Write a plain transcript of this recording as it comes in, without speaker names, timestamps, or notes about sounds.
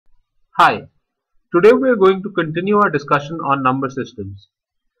Hi, today we are going to continue our discussion on number systems.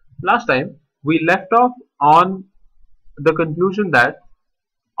 Last time we left off on the conclusion that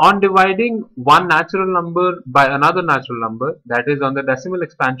on dividing one natural number by another natural number, that is on the decimal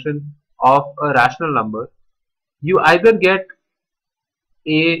expansion of a rational number, you either get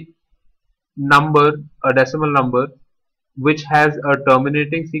a number, a decimal number, which has a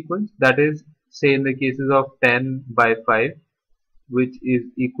terminating sequence, that is, say in the cases of 10 by 5, which is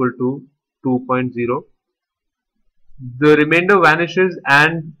equal to 2.0. The remainder vanishes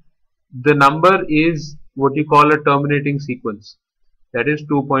and the number is what you call a terminating sequence, that is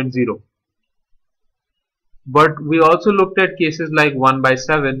 2.0. But we also looked at cases like 1 by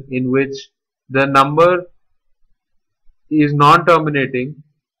 7 in which the number is non-terminating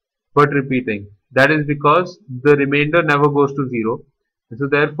but repeating. That is because the remainder never goes to 0. So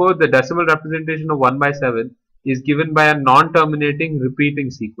therefore the decimal representation of 1 by 7 is given by a non-terminating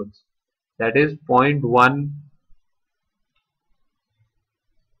repeating sequence, that is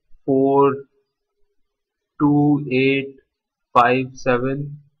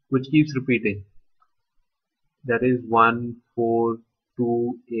 0.142857, which keeps repeating, that is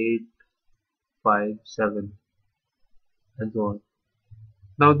 142857, and so on.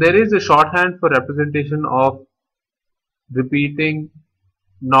 Now there is a shorthand for representation of repeating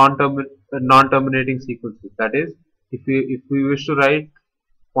non-terminating sequences. That is, if we wish to write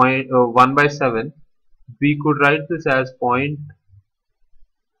 1 by 7, we could write this as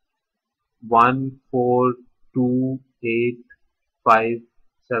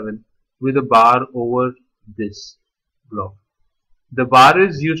 0.142857 with a bar over this block. The bar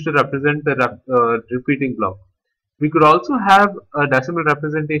is used to represent the repeating block. We could also have a decimal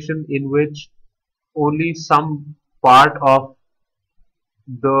representation in which only some part of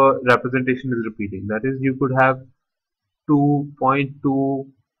the representation is repeating. That is, you could have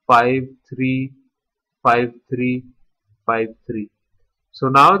 2.2535353. So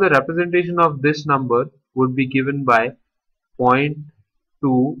now the representation of this number would be given by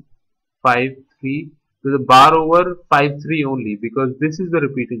 0.253 with a bar over 53 only, because this is the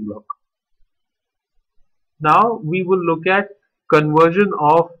repeating block. Now we will look at conversion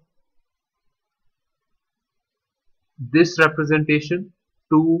of this representation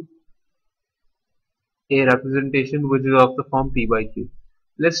to a representation which is of the form p by q.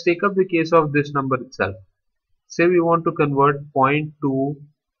 Let's take up the case of this number itself. Say we want to convert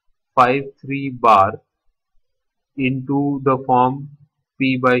 0.253 bar into the form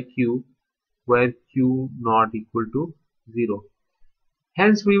p by q, where q not equal to 0.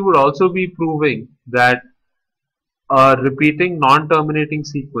 Hence we would also be proving that a repeating non-terminating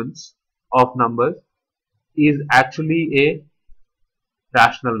sequence of numbers is actually a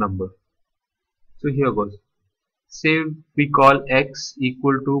rational number. So here goes. Say we call x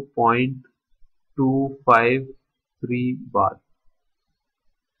equal to 0.253 bar.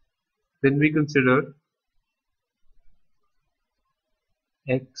 Then we consider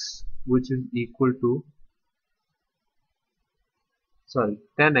x, which is equal to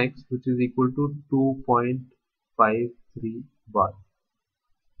 10x, which is equal to 2.53 bar.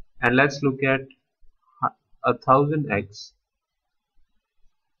 And let's look at 1000x,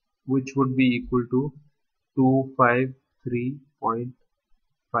 which would be equal to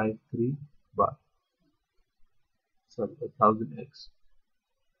 253.53 bar. 1000x,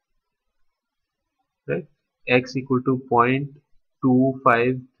 right? X equal to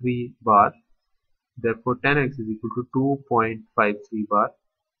 0.253 bar. Therefore 10x is equal to 2.53 bar.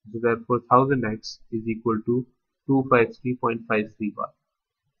 So therefore 1000x is equal to 253.53 bar.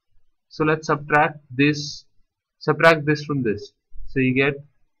 So let's subtract this from this. So you get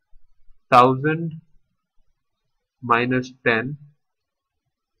 1000 minus 10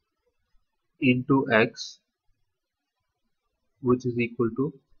 into x, which is equal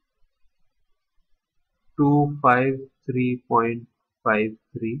to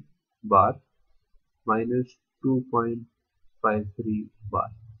 253.53 bar minus 2.53 bar,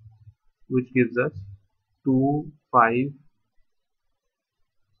 which gives us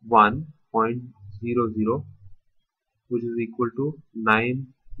 251.00, which is equal to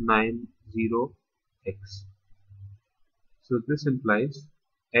 990x. So this implies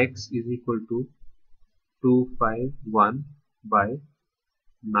x is equal to 251 by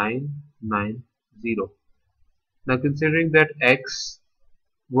 990. Now considering that x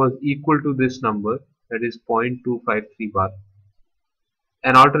was equal to this number, that is 0.253 bar,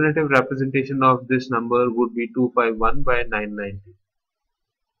 an alternative representation of this number would be 251 by 990.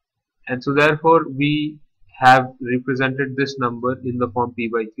 And so therefore we have represented this number in the form p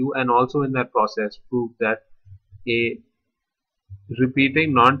by q, and also in that process proved that a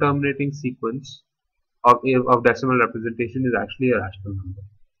repeating non-terminating sequence of decimal representation is actually a rational number.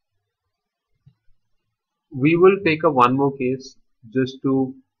 We will take a one more case just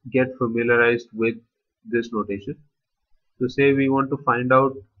to get familiarized with this notation. So say we want to find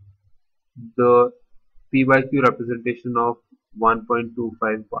out the P by Q representation of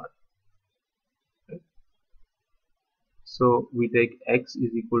 1.25 bar. Right? So we take X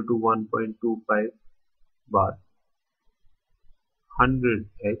is equal to 1.25 bar.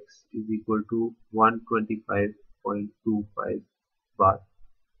 100x is equal to 125.25 bar.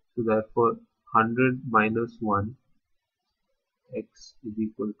 So therefore 100 minus 1 x is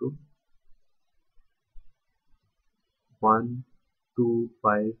equal to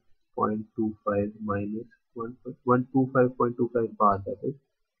 125.25 minus 125.25 bar, that is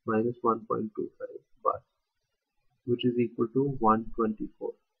minus 1.25 bar, which is equal to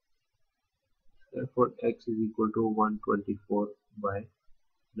 124. Therefore x is equal to 124 by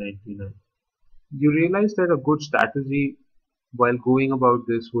 99. You realize that a good strategy while going about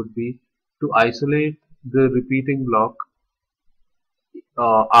this would be to isolate the repeating block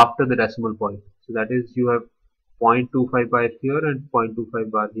after the decimal point. So that is, you have 0.25 bar here and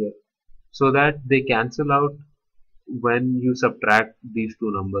 0.25 bar here, so that they cancel out when you subtract these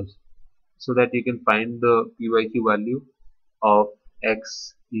two numbers, so that you can find the P by Q value of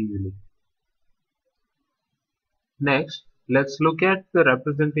x easily. Next, let's look at the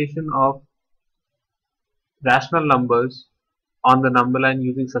representation of rational numbers on the number line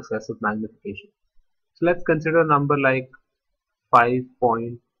using successive magnification. So let's consider a number like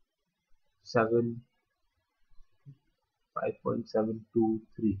 5.7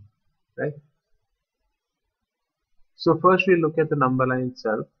 5.723, right? So first we look at the number line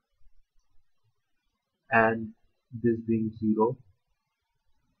itself, and this being 0,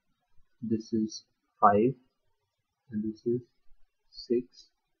 this is 5, and this is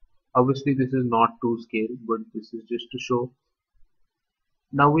 6. Obviously this is not to scale, but this is just to show.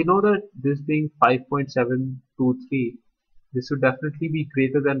 Now we know that this being 5.723, this would definitely be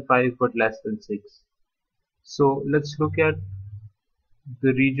greater than 5 but less than 6. So let's look at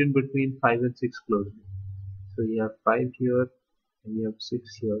the region between 5 and 6 closely. So you have 5 here and you have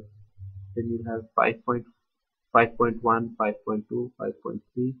 6 here. Then you have 5.1, 5.2,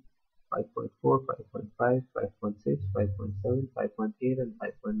 5.3, 5.4, 5.5, 5.6, 5.7, 5.8 and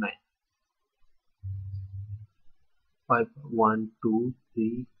 5.9. 5, 1, 2,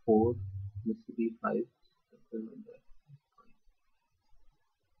 3, 4, this will be 5.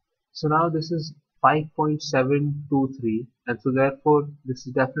 So now this is 5.723, and so therefore this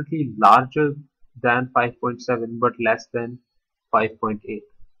is definitely larger than 5.7 but less than 5.8.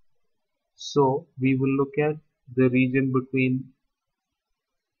 So we will look at the region between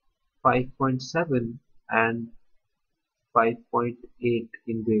 5.7 and 5.8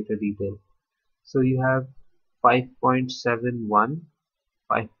 in greater detail. So you have 5.71,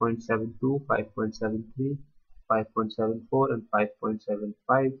 5.72, 5.73, 5.74 and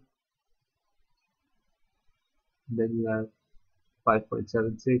 5.75. Then you have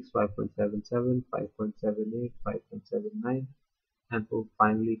 5.76, 5.77, 5.78, 5.79 and so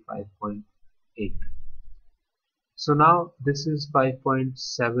finally 5.8. So now this is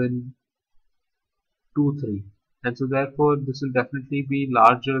 5.723, and so therefore this will definitely be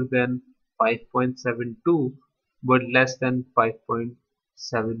larger than 5.72 but less than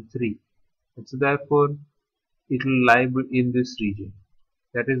 5.73, and so therefore it will lie in this region,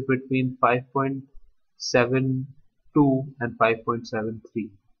 that is between 5.72 and 5.73.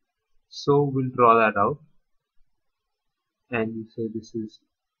 So we'll draw that out and you say this is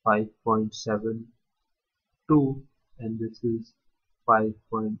 5.72 and this is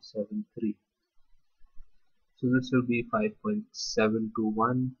 5.73. So this will be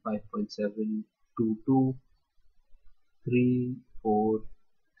 5.721, 5.722, 3, 4,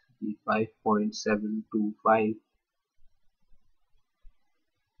 5.725,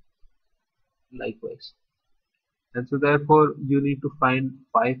 likewise. And so therefore you need to find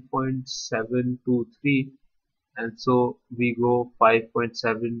 5.723, and so we go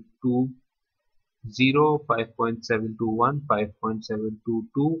 5.720, 5.721,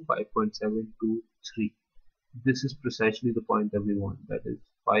 5.722, 5.723. This is precisely the point that we want, that is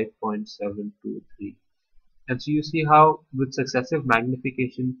 5.723. And so you see how with successive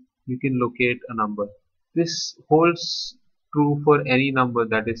magnification you can locate a number. This holds true for any number,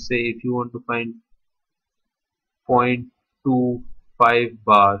 that is, say if you want to find 0.25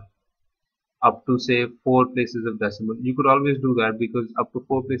 bar up to say 4 places of decimal, you could always do that, because up to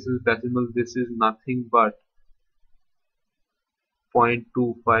 4 places of decimal this is nothing but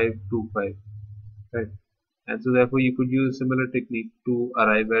 0.2525, right? and so therefore you could use a similar technique to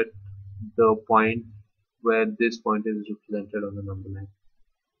arrive at the point where this point is represented on the number line.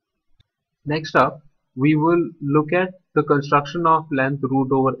 Next up, we will look at the construction of length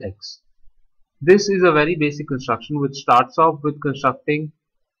root over x. This is a very basic construction which starts off with constructing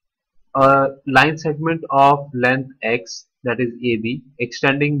a line segment of length x, that is AB,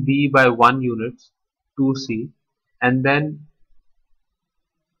 extending B by 1 unit to C, and then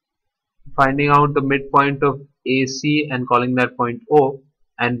finding out the midpoint of AC and calling that point O,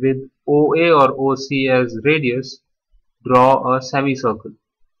 and with OA or OC as radius, draw a semicircle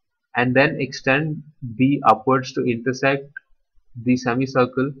and then extend B upwards to intersect the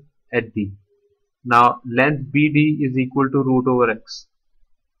semicircle at D. Now length BD is equal to root over x.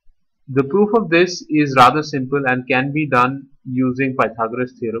 The proof of this is rather simple and can be done using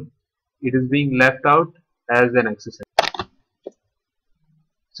Pythagoras theorem. It is being left out as an exercise.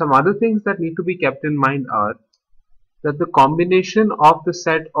 Some other things that need to be kept in mind are that the combination of the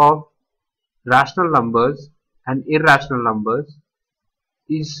set of rational numbers and irrational numbers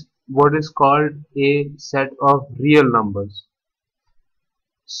is what is called a set of real numbers.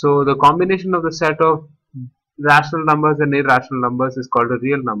 So the combination of the set of rational numbers and irrational numbers is called a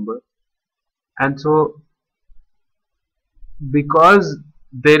real number, and so because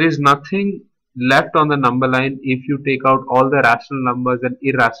there is nothing left on the number line if you take out all the rational numbers and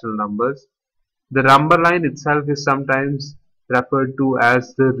irrational numbers, the number line itself is sometimes referred to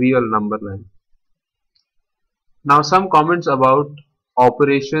as the real number line. Now some comments about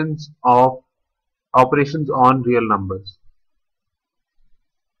operations on real numbers.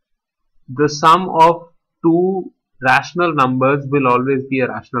 The sum of two rational numbers will always be a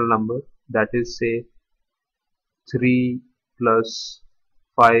rational number, that is, say 3 plus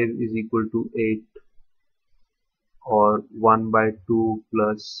 5 is equal to 8, or 1 by 2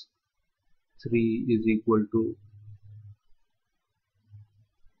 plus 3 is equal to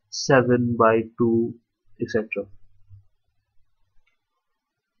 7 by 2, etc.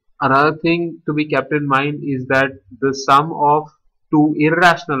 Another thing to be kept in mind is that the sum of two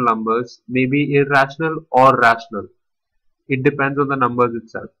irrational numbers may be irrational or rational. It depends on the numbers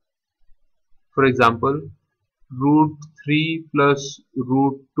itself. For example, root 3 plus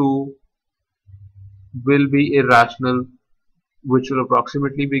root 2 will be irrational, which will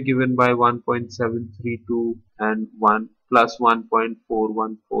approximately be given by 1.732 and 1 plus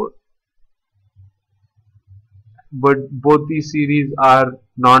 1.414. But both these series are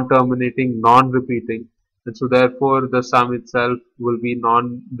non-terminating, non-repeating, and so therefore the sum itself will be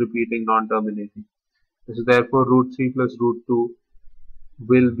non-repeating, non-terminating. So therefore root 3 plus root 2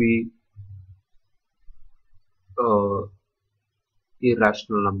 will be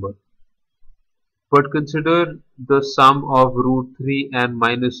irrational number. But consider the sum of root 3 and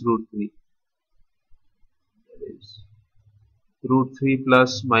minus root 3. That is root 3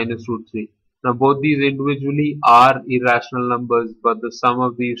 plus minus root 3. Now both these individually are irrational numbers, but the sum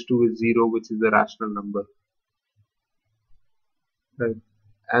of these two is 0, which is a rational number. Right.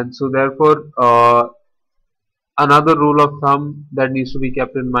 And so therefore another rule of thumb that needs to be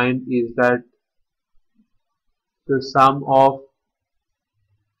kept in mind is that the sum of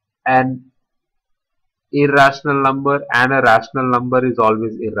an irrational number and a rational number is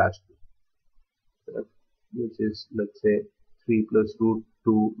always irrational, which is, let's say, 3 plus root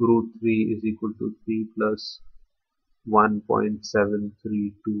 2 root 3 is equal to 3 plus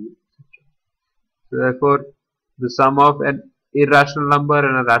 1.732. So therefore the sum of an irrational number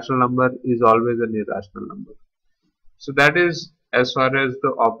and a rational number is always an irrational number. So that is as far as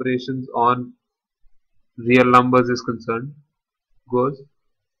the operations on real numbers is concerned goes.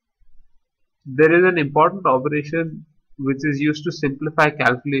 There is an important operation which is used to simplify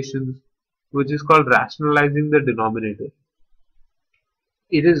calculations, which is called rationalizing the denominator.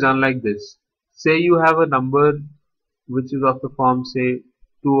 It is done like this. Say you have a number which is of the form, say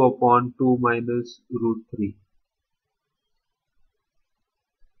 2 upon 2 minus root 3.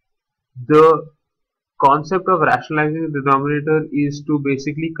 The concept of rationalizing the denominator is to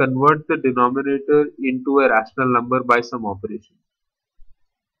basically convert the denominator into a rational number by some operation.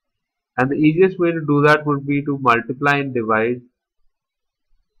 And the easiest way to do that would be to multiply and divide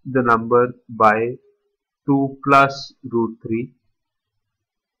the number by 2 plus root 3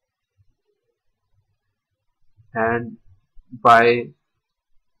 and by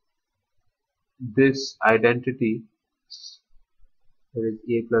this identity, that is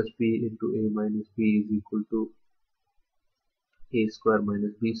a plus b into a minus b is equal to a square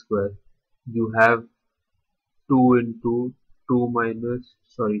minus b square. You have 2 into 2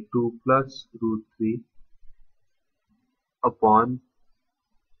 plus root 3 upon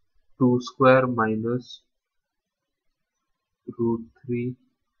 2 square minus root 3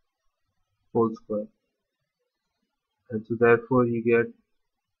 whole square, and so therefore you get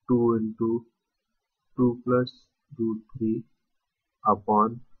 2 into 2 plus root 3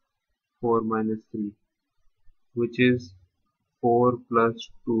 upon 4 minus 3, which is 4 plus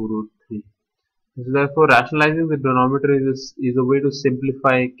 2 root 3. So therefore, rationalizing the denominator is a way to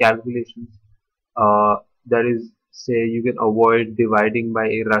simplify calculations. That is, say, you can avoid dividing by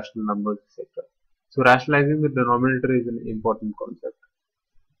irrational numbers, etc. So rationalizing the denominator is an important concept.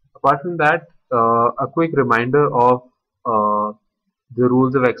 Apart from that, a quick reminder of the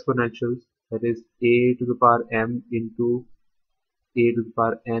rules of exponentials, that is a to the power m into a to the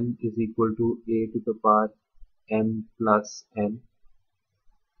power n is equal to a to the power m plus n.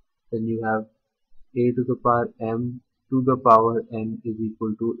 Then you have a to the power m to the power n is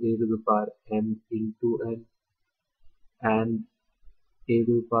equal to a to the power m into n, and a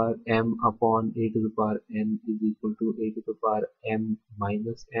to the power m upon a to the power n is equal to a to the power m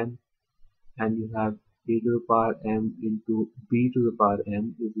minus n, and you have a to the power m into b to the power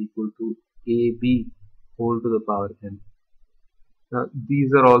m is equal to ab whole to the power n. Now,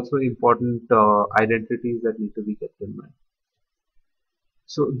 these are also important identities that need to be kept in mind.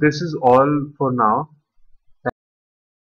 So this is all for now.